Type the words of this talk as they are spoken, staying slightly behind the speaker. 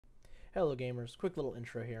Hello gamers, quick little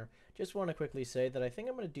intro here. Just want to quickly say that I think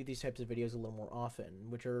I'm going to do these types of videos a little more often,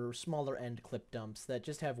 which are smaller end clip dumps that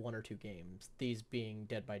just have one or two games, these being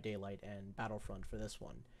Dead by Daylight and Battlefront for this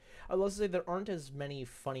one. I will also say there aren't as many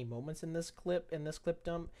funny moments in this clip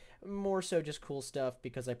dump, more so just cool stuff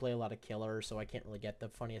because I play a lot of killer, so I can't really get the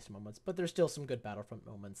funniest moments, but there's still some good Battlefront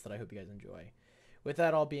moments that I hope you guys enjoy. With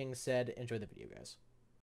that all being said, enjoy the video, guys.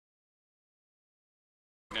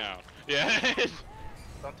 No. Yeah.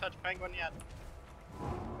 Don't touch Penguin yet.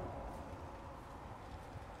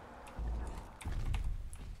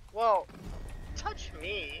 Well, touch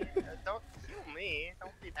me. Don't kill me.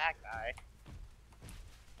 Don't be that guy.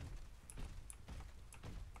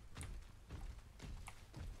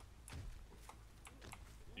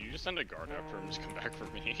 You just send a guard after him, just come back for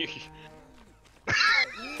me.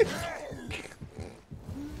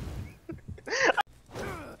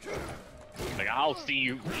 Like, I'll see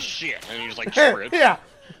you, shit, and he just like trips. Yeah!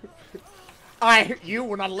 You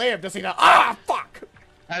will not live to see the- Ah, fuck!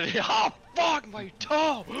 And he, oh, fuck, my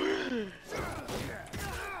toe!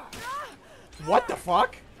 What the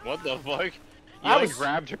fuck? What the fuck? I You was-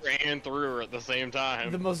 grabbed her and threw her at the same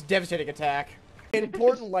time. The most devastating attack. An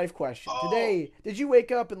important life question. Today, did you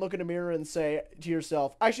wake up and look in a mirror and say to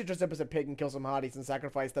yourself, I should dress up as a pig and kill some hotties and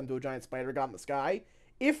sacrifice them to a giant spider god in the sky?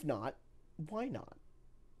 If not, why not?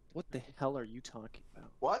 What the hell are you talking about?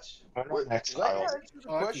 What? What? Did I answer the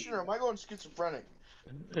question, or am I going schizophrenic?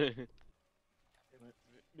 Because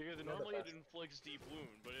normally it inflicts deep wound,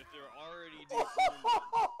 but if they're already deep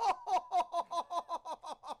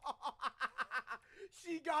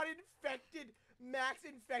She got infected, max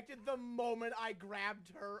infected the moment I grabbed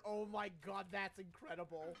her. Oh my god, that's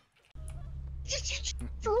incredible.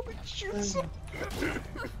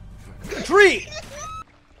 Tree!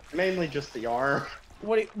 Mainly just the arm.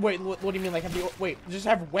 What do you mean, like, just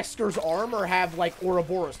have Wesker's arm or have, like,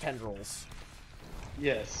 Ouroboros tendrils?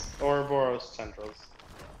 Yes, Ouroboros tendrils.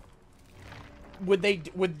 Would they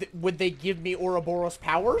give me Ouroboros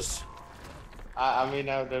powers? I mean,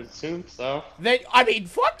 I would assume so. I mean,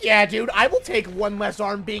 fuck yeah, dude. I will take one less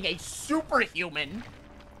arm being a superhuman.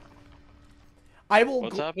 I will.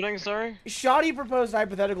 What's happening, sorry? Shoddy proposed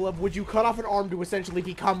hypothetical of, would you cut off an arm to essentially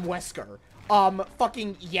become Wesker?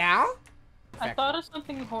 Fucking yeah? I thought of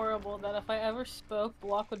something horrible that if I ever spoke,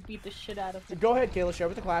 Block would beat the shit out of me. Go ahead, Kayla, share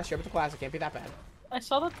with the class, It can't be that bad. I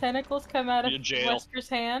saw the tentacles come out of You're in jail. Wesker's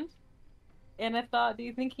hand, and I thought, do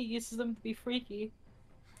you think he uses them to be freaky?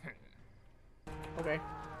 Okay.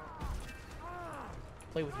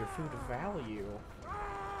 Play with your food value.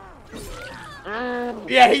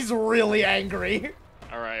 Yeah, he's really angry.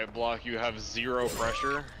 Alright, Block, you have zero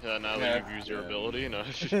pressure now that you've used your ability. No.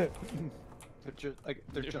 They're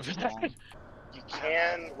just wrong. You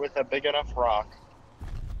can with a big enough rock.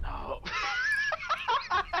 No.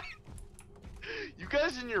 You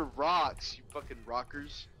guys and your rocks, you fucking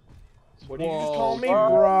rockers. What do you just call me?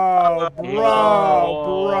 Whoa. Bro.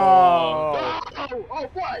 Oh,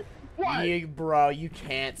 what? What? Bro, you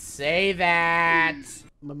can't say that.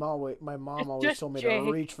 My mom It's always just told me Jake.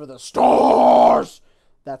 to reach for the stars.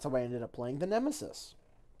 That's how I ended up playing the Nemesis.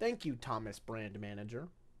 Thank you, Thomas, brand manager.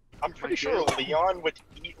 I'm pretty sure Leon would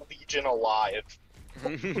eat Legion alive.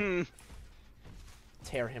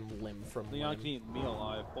 Tear him limb from Leon can limb. eat me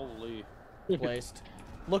alive. Holy. Placed.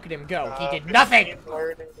 Look at him go. He did nothing.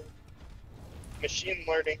 Machine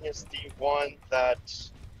learning is the one that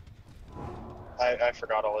I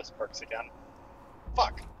forgot all his perks again.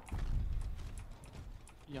 Fuck.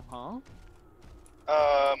 Yeah, huh?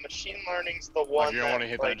 Machine learning's the Like, one you don't want to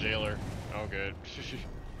hit that jailer. Oh, good.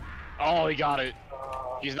 Oh, he got it.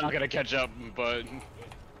 He's not gonna catch up, but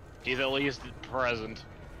he's at least present.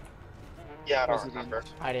 Yeah, I don't remember.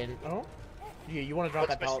 I didn't. Oh. Yeah, you want to drop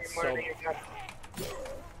What's that belt machine so. learning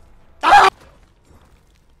again?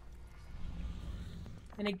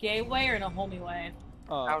 In a gay way or in a homey way?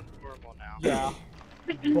 Sounds normal now. Yeah.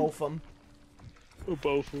 Both them.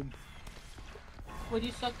 Both of them. Would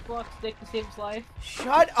you suck Block's dick to save his life?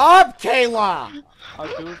 Shut up, Kayla! I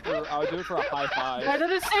would do it for a high Why five.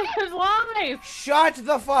 did it save his life? Shut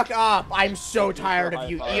the fuck up! I'm so tired of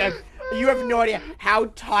you. You have no idea how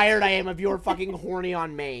tired I am of your fucking horny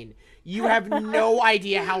on main. You have no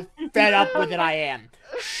idea how fed up with it I am.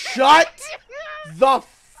 Shut the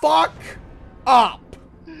fuck up!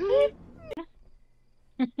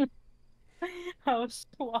 I was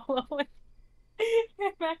swallowing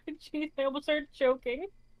mac and cheese. I almost started choking.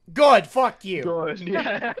 Good, fuck you. Good,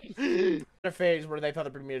 yeah. A phase where they thought the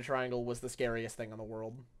Bermuda Triangle was the scariest thing in the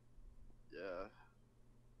world. Yeah.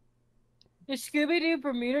 The Scooby-Doo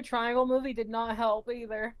Bermuda Triangle movie did not help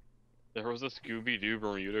either. There was a Scooby-Doo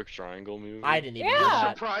Bermuda Triangle movie. I didn't even Yeah. know You're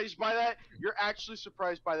that. surprised by that? You're actually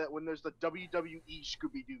surprised by that when there's the WWE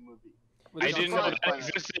Scooby-Doo movie. With I John didn't know Cena. that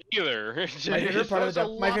existed either. My favorite part of There's a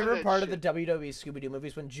my lot of favorite that part of the shit. WWE Scooby Doo movie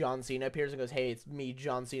is when John Cena appears and goes, "Hey, it's me,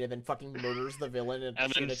 John Cena," then fucking murders the villain and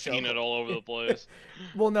And then Cena seen choke. it all over the place.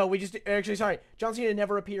 Well, no, we just actually sorry. John Cena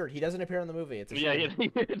never appeared. He doesn't appear in the movie. It's a Yeah,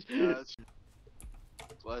 shame. yeah. That's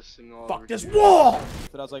blessing all Fuck over this you. wall!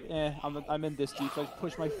 But I was like, I'm in this deep, so I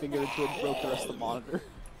pushed my finger into it and broke the rest of the monitor.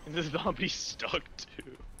 The zombie stuck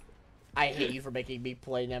too. I hate you for making me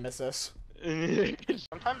play Nemesis.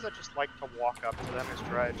 Sometimes I just like to walk up to them as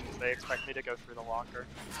Dredge because they expect me to go through the locker.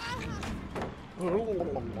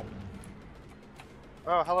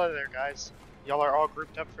 Oh, hello there, guys. Y'all are all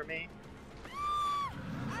grouped up for me.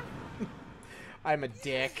 I'm a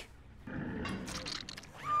dick.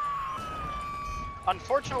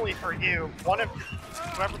 Unfortunately for you,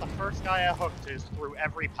 whoever the first guy I hooked is through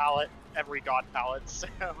every pallet, every god pallet, so...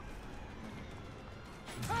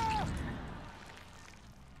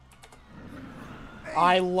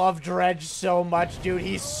 I love Dredge so much, dude.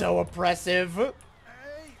 He's so oppressive.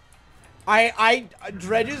 Dredge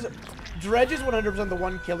is 100% the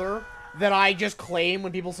one killer that I just claim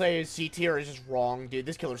when people say C tier is just wrong, dude.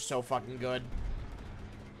 This killer's so fucking good.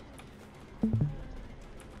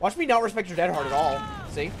 Watch me not respect your dead heart at all.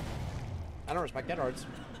 See? I don't respect dead hearts.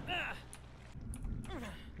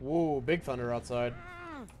 Whoa, big thunder outside.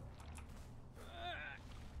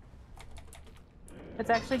 It's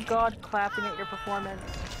actually God clapping at your performance.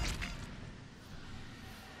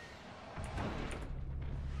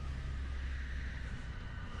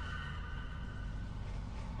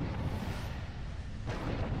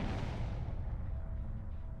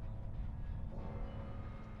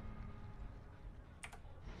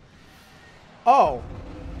 Oh.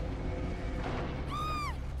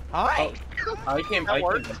 Hi. I came. That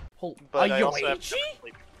worked. But I also have Yoichi? seven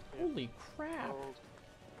sleep. Holy crap.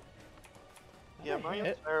 Yeah, my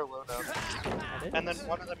Hit. entire loadout. I didn't. And then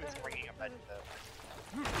one of them is bringing a med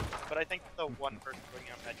kit. But I think the one person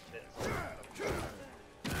bringing a med kit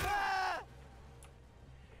is...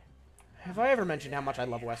 Have I ever mentioned how much I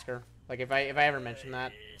love Wesker? Like, if I ever mentioned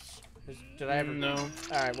that, did I ever? No. All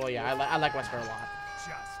right. Well, yeah, I like Wesker a lot.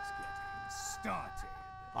 Just getting started.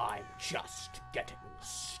 I'm just getting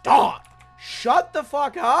started. Shut the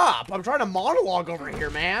fuck up! I'm trying to monologue over here,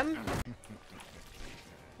 man.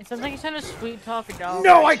 It sounds like you're trying to sweet talk a dog.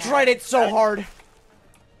 No, I right now. tried it so hard.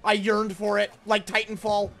 I yearned for it, like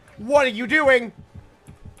Titanfall. What are you doing?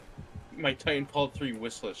 My Titanfall 3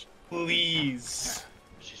 wish list. Please.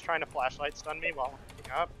 She's trying to flashlight stun me while I'm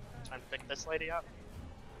picking up. Trying to pick this lady up.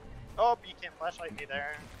 Oh, you can't flashlight me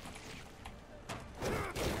there.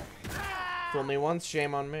 Fool me once,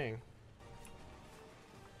 shame on me.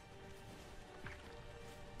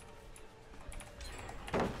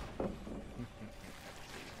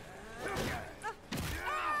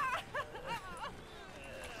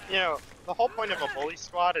 You know, the whole point of a bully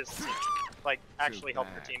squad is to, like, actually help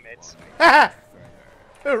your teammates. Haha!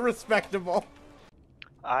 Respectable.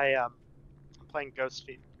 I'm playing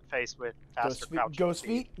Face with faster crouch. Ghost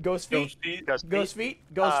feet, ghost feet, Ghost ghost feet,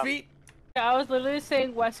 ghost feet. I was literally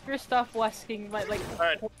saying Wesker stop wesking like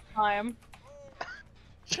Alright. the whole time.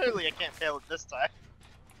 Surely I can't fail it this time.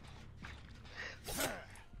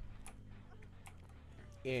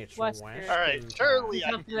 It's Wesker. Western Alright, time. surely He's I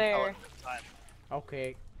up can there. fail it this time.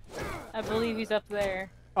 Okay. I believe he's up there.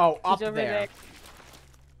 Oh, up He's over there. there.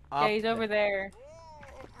 Up Yeah, he's over there.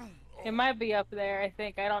 It might be up there, I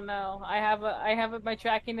think. I don't know. I have my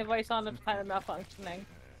tracking device on. It's kind of malfunctioning.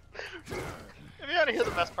 If you want to hear the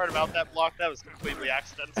best part about that block, that was completely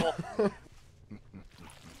accidental. Do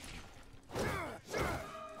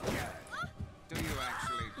you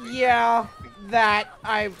actually think Yeah, that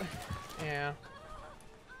yeah.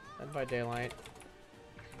 Dead by Daylight.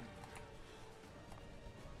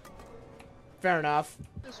 Fair enough.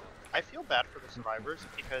 I feel bad for the survivors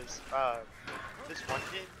because this one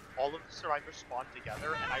game, all of the survivors spawned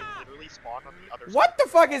together, and I literally spawned on the other side. What the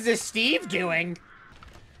fuck is this Steve doing?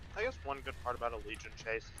 I guess one good part about a Legion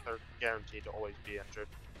chase is they're guaranteed to always be injured.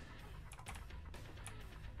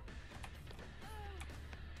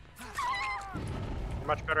 You're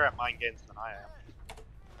much better at mind games than I am.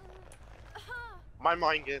 My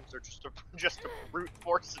mind games are just to brute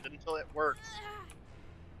force it until it works.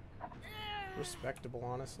 Respectable,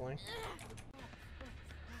 honestly.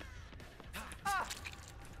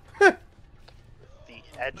 The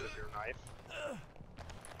edge of your knife.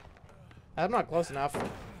 I'm not close enough.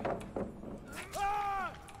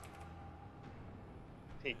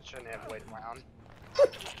 He shouldn't have waited around.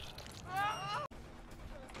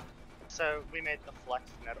 So we made the flex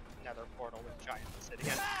nether portal with giant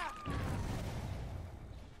obsidian.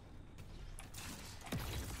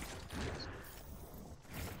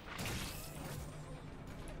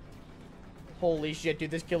 Holy shit,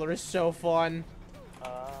 dude, this killer is so fun.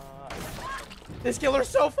 This killer's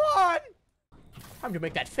so fun! Time to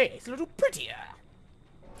make that face a little prettier.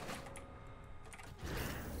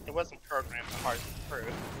 It wasn't programmed hard to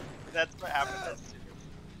prove. That's what happened.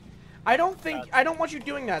 I don't want you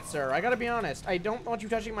doing that, sir. I gotta be honest. I don't want you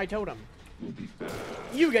touching my totem.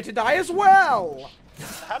 You get to die as well!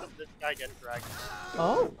 How did this guy get dragged?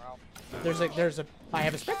 Oh. I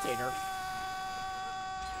have a spectator.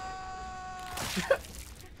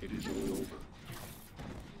 It is all over.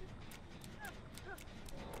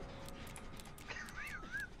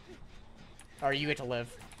 Or you get to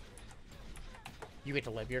live. You get to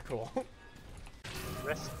live. You're cool.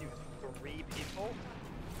 Rescue 3 people?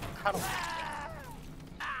 How do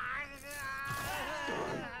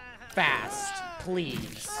Fast,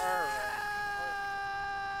 please. Alright.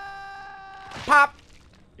 Pop!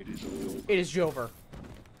 It is all over. It is Jover.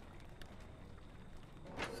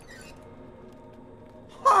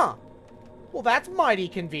 Huh. Well, that's mighty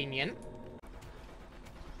convenient.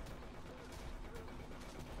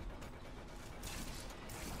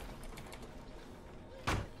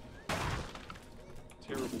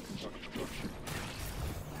 Terrible construction.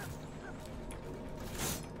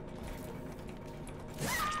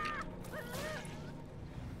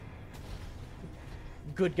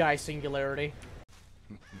 Good guy singularity.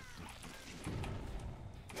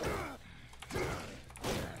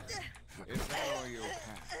 Is that all you have?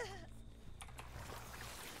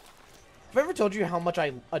 Have I ever told you how much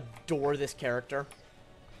I adore this character?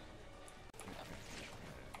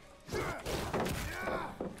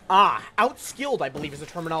 Ah, outskilled, I believe, is the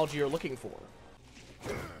terminology you're looking for.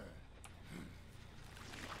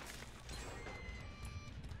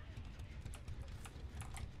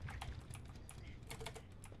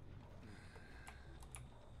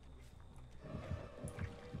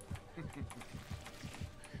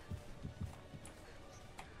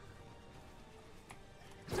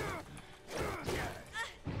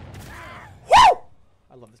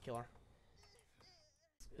 I love this killer.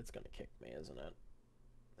 It's gonna kick me, isn't it?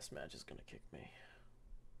 This match is gonna kick me.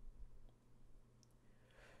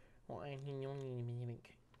 Why?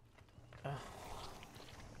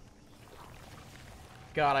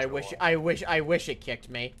 God, I wish it kicked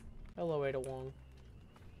me. Hello, Ada Wong.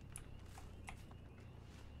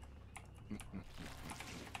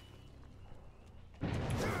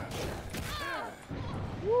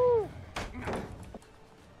 Woo!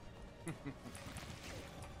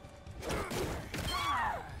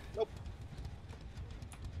 Nope.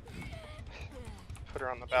 Put her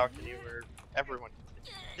on the balcony where everyone.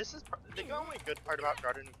 This is the only good part about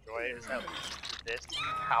Garden of Joy is that this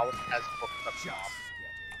house has booked the Just job.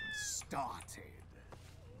 getting started.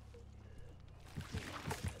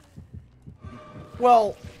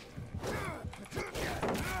 Well,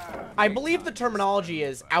 I believe the terminology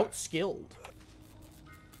is outskilled.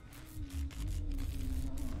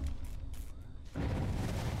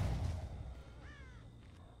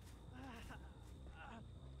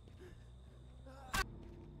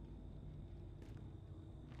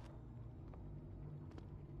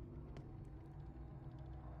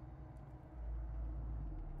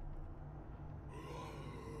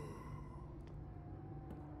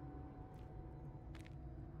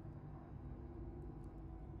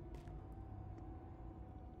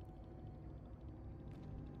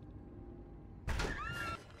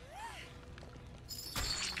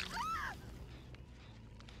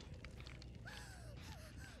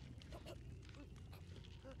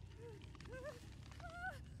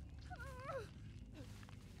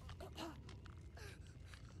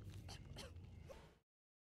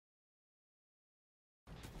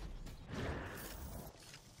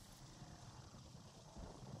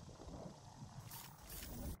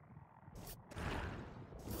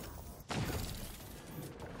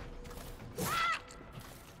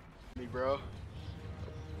 Me, bro.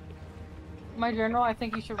 My journal, I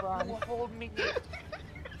think you should run. Hold me.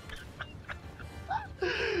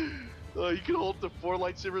 Oh, you can hold the 4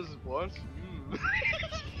 lightsabers at once?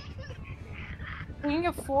 We can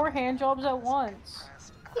get 4 hand jobs at once.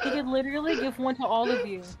 He could literally give one to all of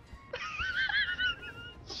you.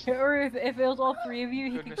 Or if it was all 3 of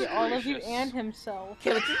you, he could get all of you and himself.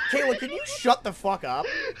 Kayla, can you shut the fuck up?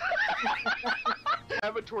 I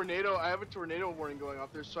have a tornado warning going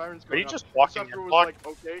off. There's sirens Are going you off. just walking Sucker your was block? like,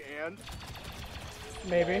 okay, and?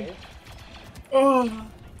 Maybe. Oh.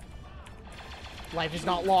 Life is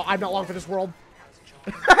not long. I'm not long for this world.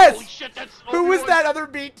 Holy shit, that's Who was Obi-Wan. that other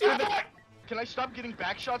B2? Can I stop getting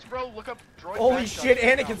back shots, bro? Look up droid Holy back shots shit,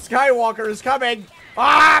 right Anakin now. Skywalker is coming!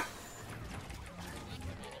 Ah!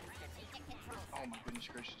 Oh my goodness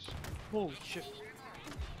gracious. Holy shit.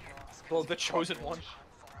 Well, the chosen one.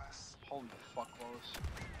 Holy fuck, Wallace.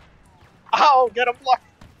 Ow, get him, block.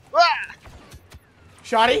 Ah!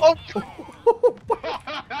 Shotty? Oh.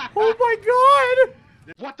 Oh my god!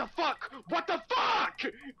 What the fuck? What the fuck?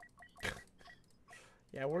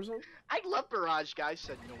 Yeah, Warzone? I love Barrage, guys.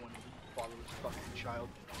 Said no one would follow his fucking child.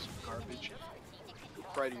 Some garbage. Go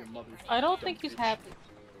cry to your mother. I don't dumb think he's bitch. happy.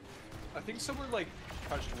 I think someone like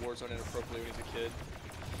touched Warzone inappropriately when he was a kid.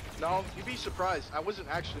 No, you'd be surprised. I wasn't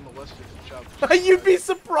actually molested as a child. You'd be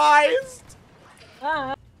surprised!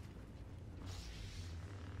 Ah.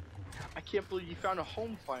 I can't believe you found a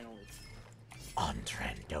home finally. On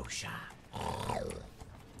Trandosha.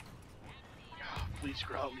 Please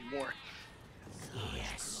growl me more.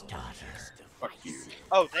 Yes, daughter. Fuck you.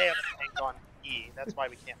 Oh, they have a tank on E. That's why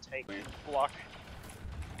we can't take block.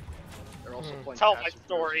 They're also playing Tell my passive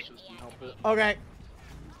story. aggressive, so doesn't help it. Okay.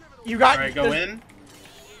 You got. Alright, go in.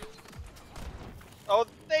 Oh,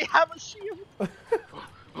 they have a shield.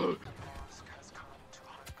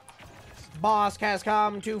 Boss has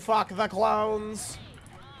come to fuck the clones.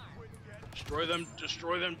 Destroy them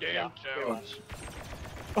damn towns.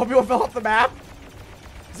 Obi-Wan fell off the map.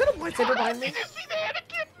 Is that a lightsaber behind me?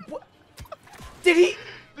 What? Did he?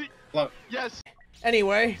 Look, Yes.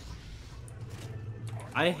 Anyway.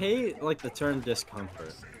 I hate like the term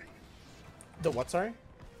discomfort. The what, sorry?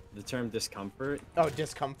 The term discomfort. Oh,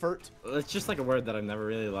 discomfort. It's just like a word that I've never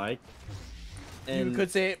really liked. And You could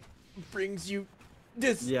say it brings you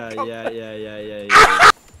yeah.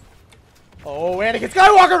 Oh, Anakin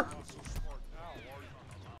Skywalker!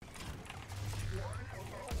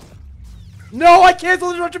 No, I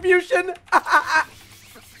canceled his retribution!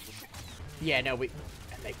 Yeah, no, and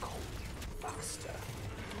they call me faster.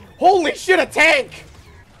 Holy shit, a tank!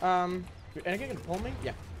 Anakin gonna pull me?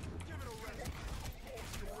 Yeah.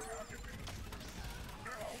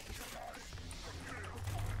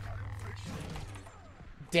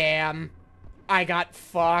 Damn. I got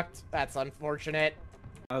fucked. That's unfortunate.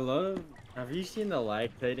 I love. Have you seen the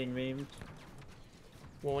lactating memes?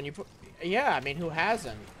 Well, when you put... Yeah, I mean, who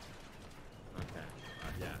hasn't? Okay.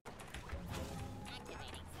 Yeah.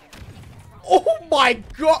 Oh my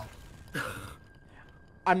god!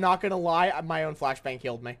 I'm not gonna lie, my own flashbang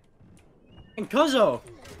killed me. And Kuzo!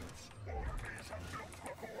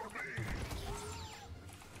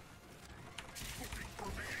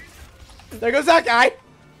 There goes that guy!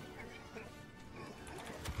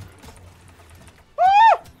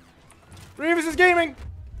 Ah! Grievous is gaming!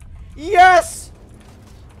 Yes!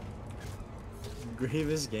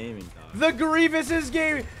 Grievous Gaming, dog. The Grievous is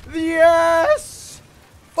gaming! Yes!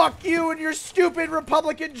 Fuck you and your stupid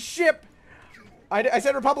Republican ship! I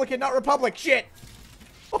said Republican, not Republic. Shit!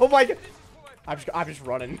 Oh my god. I'm just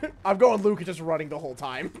running. I'm going Luke and just running the whole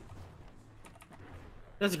time.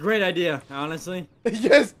 That's a great idea, honestly.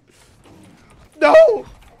 Yes! No!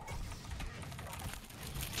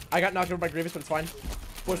 I got knocked over by Grievous, but it's fine.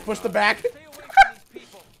 Push the back.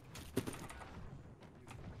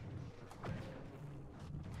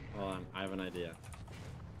 Hold on, I have an idea.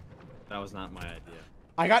 That was not my idea.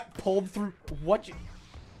 I got pulled through. What?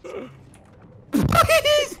 Please!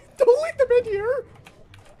 Don't leave them in here!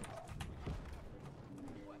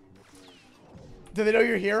 Do they know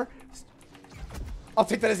you're here? I'll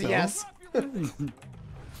take that as a yes.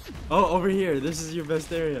 Oh, over here. This is your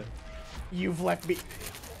best area. You've left me.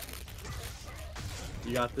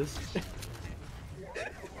 You got this?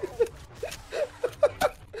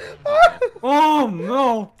 Oh,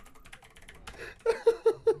 no!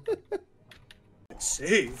 it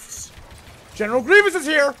saves. General Grievous is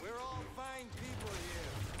here!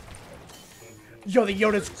 Yo, the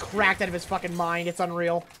Yoda's cracked out of his fucking mind. It's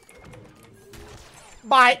unreal.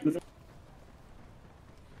 Bye! You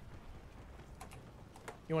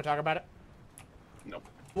want to talk about it? Nope.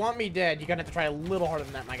 You want me dead, you're gonna have to try a little harder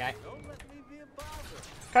than that, my guy.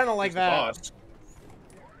 Kind of like Who's that. The boss.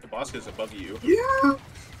 The boss is above you. Yeah.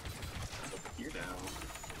 Here now.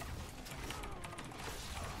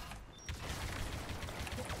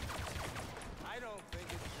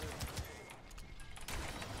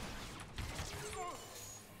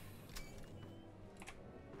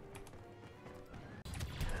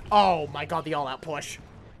 Oh my god, the all-out push.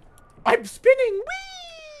 I'm spinning!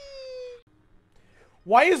 Whee!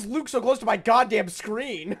 Why is Luke so close to my goddamn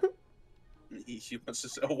screen? She wants to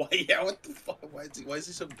say, oh, why? Yeah, what the fuck? Why is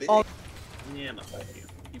he so big? Oh. Yeah, I'm not fighting you.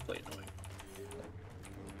 You play annoying.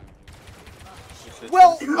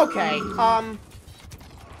 Well, okay,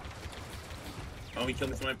 Oh, he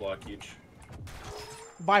killed me for my blockage.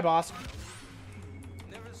 Bye, boss.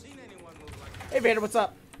 Hey, Vader, what's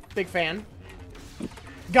up? Big fan.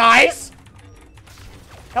 Guys!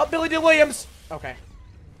 Help Billy D. Williams! Okay.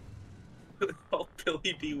 Oh,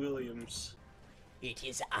 Billy D. Williams. It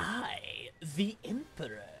is I, the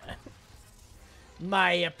Emperor.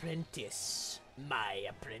 My apprentice. My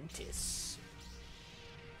apprentice.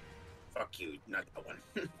 Fuck you, not that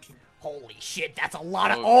one. Holy shit, that's a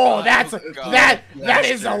lot of— Oh, that's— God. that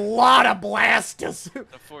is a lot of blasters!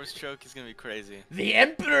 The force choke is gonna be crazy. The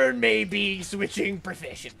Emperor may be switching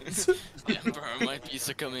professions. The Emperor might be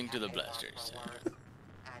succumbing to the blasters.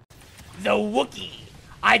 The Wookiee!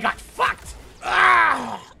 I got fucked!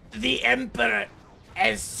 Ah! The Emperor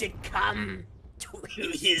has succumbed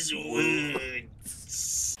to his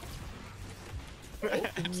wounds.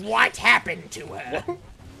 What happened to her?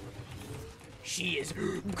 She is—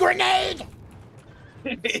 Grenade!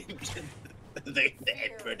 The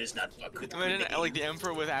Emperor does not fuck with Imagine like the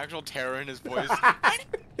Emperor with actual terror in his voice.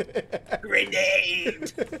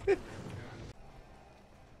 Grenade!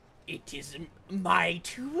 It is my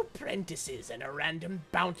 2 apprentices and a random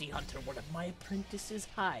bounty hunter one of my apprentices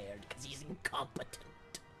hired because he's incompetent.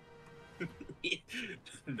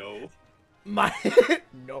 No. My—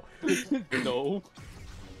 No. No.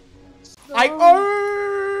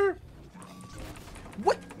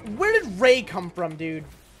 What? Where did Ray come from, dude?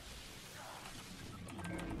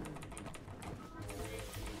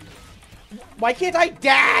 Why can't I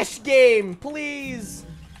dash, game? Please.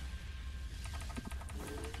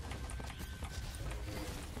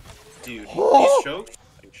 Dude, Oh! he's choked.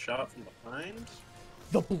 Like, shot from behind.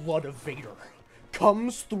 The blood of Vader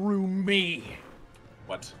comes through me.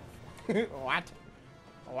 What? What?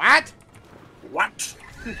 What? What?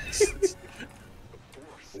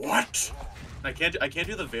 What? I can't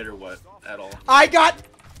do the Vader what at all. I got—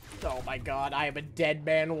 Oh my god, I am a dead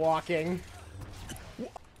man walking.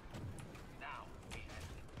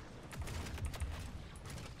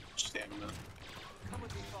 Stamina.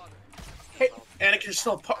 Hey, Anakin's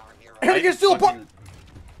still Anakin's still I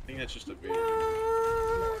think that's just a Vader.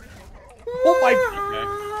 Oh my—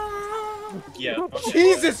 Okay. Yeah. Okay.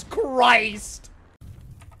 Jesus Christ!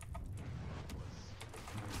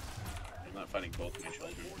 I'm not fighting both of my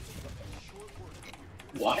children.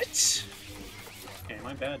 What? Okay,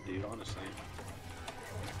 my bad, dude, honestly.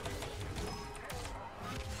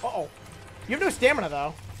 Uh-oh. You have no stamina,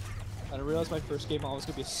 though. I didn't realize my first game on was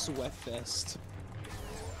gonna be a sweat fest.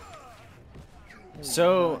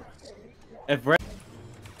 So, if Ray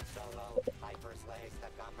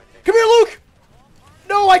Come here, Luke!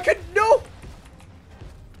 No, I could— No!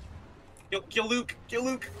 Kill Luke! Kill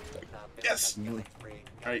Luke! Yes!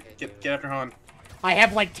 Alright, get after Han. I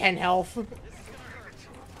have like 10 health.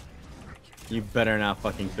 you better not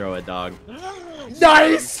fucking throw a dog.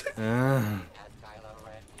 Nice! Ah.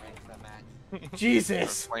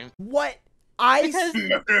 Jesus. What? I—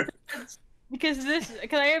 Because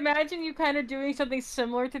can I imagine you kind of doing something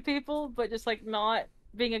similar to people, but just like not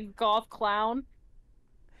being a goth clown?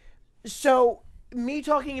 So, me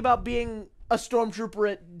talking about being a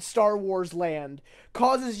stormtrooper at Star Wars Land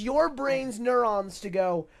causes your brain's neurons to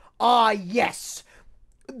go, ah, yes,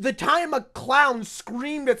 the time a clown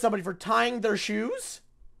screamed at somebody for tying their shoes?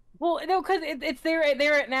 Well, no, because they're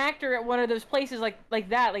an actor at one of those places like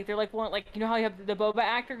that. Like they're like one, like, you know how you have the Boba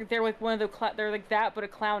actor? They're like one of the they're like that, but a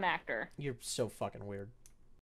clown actor. You're so fucking weird.